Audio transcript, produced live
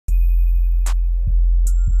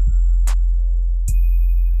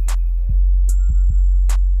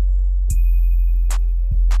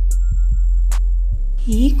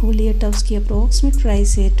ये Collier tubs की approximate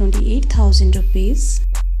price है 28,000 रुपीज़।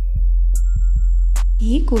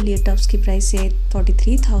 ये कोलियर टब्स की प्राइस है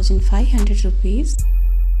 43,500 रुपीज़।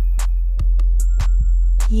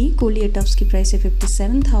 ये कोलियर टब्स की प्राइस है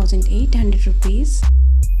 57,800 रुपीज़।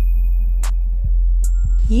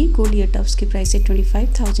 ये कोलियर टब्स की प्राइस है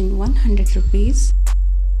 25,100 रुपीज़।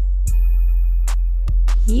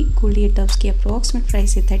 ये कोलियर टब्स की अप्रॉक्सीमेट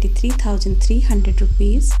प्राइस है 33,300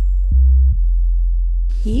 रुपीज़।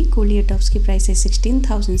 ये कोलियर टब्स की प्राइस है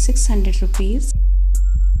 16,600 रुपीज़।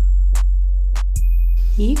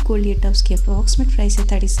 ये कोलियर टब्स की अप्रॉक्सीमेट प्राइस है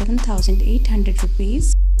 37,800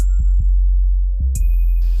 रुपीज़।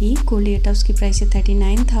 ये कोलियर टब्स की प्राइस है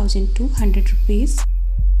 39,200 रुपीज़।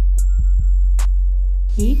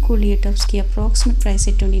 ये कोलियर टब्स की अप्रॉक्सीमेट प्राइस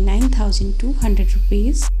है 29,200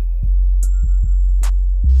 रुपीज़।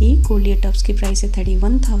 ये कोलियर टब्स की प्राइस है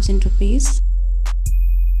 31,000 रुपीज़।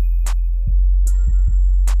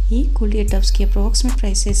 ये कोलियर टब्स की अप्रॉक्सीमेट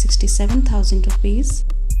प्राइस है 67,000 रुपीज़।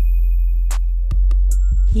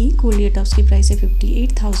 ये कोलियर टब्स की प्राइस है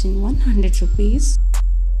 58,100 रुपीज़।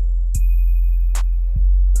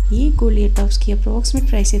 ये कोलियर टब्स की अप्रॉक्सीमेट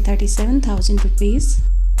प्राइस है 37,000 रुपीज़।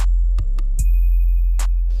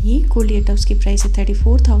 ये कोलियर टब्स की प्राइस है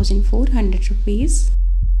 34,400 रुपीज़।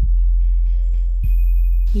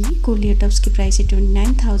 ये कोलियर टब्स की प्राइस है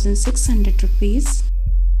 29,600 रुपीज़।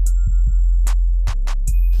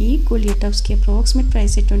 ये कोलियर टब्स की अप्रॉक्सीमेट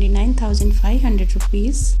प्राइस है 29,500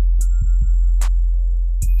 रुपीज़।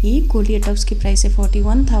 ये कोलियर टब्स की प्राइस है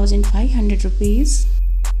 41,500 रुपीज़।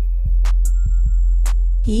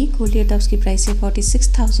 ये कोलियर टब्स की प्राइस है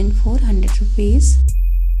 46,400 रुपीज़।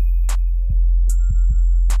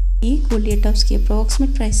 ये कोलियर टब्स की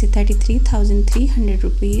अप्रॉक्सीमेट प्राइस है 33,300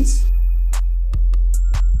 रुपीज़।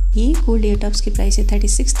 ये कोलियर टब्स की प्राइस है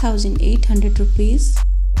 36,800 रुपीज़।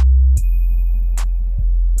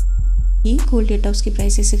 ये कोलियर टब्स की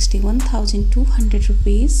प्राइस है 61,200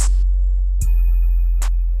 रुपीज़।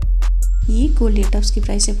 ये कोलियर टब्स की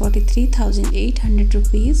प्राइस है 43,800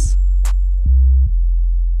 रुपीज़।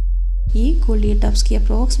 ये कोलियर टब्स की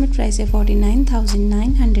अप्रॉक्सीमेट प्राइस है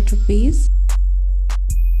 49,900 रुपीज़।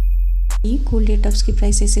 ये कोलियर टब्स की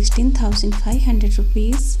प्राइस है 16,500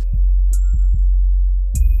 रुपीज़।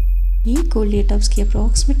 ये कोलियर टब्स की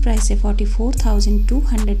अप्रॉक्सीमेट प्राइस है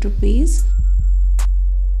 44,200 रुपीज़।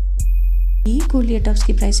 ये कोलियर टब्स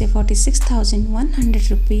की प्राइस है 46,100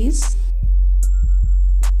 रुपीज़।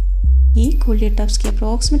 ये कोलियर टब्स की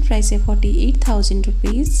अप्रॉक्सीमेट प्राइस है 48,000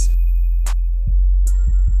 रुपीज़।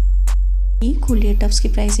 ये कोलियर टब्स की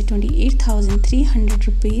प्राइस है 28,300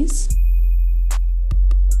 रुपीज़।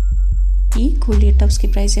 ये कोलियर टब्स की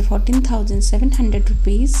प्राइस है 14,700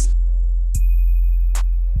 रुपीज़।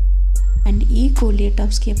 एंड ये कोलियर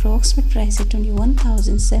टब्स की अप्रॉक्सीमेट प्राइस है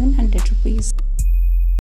 21,700 रुपीज़।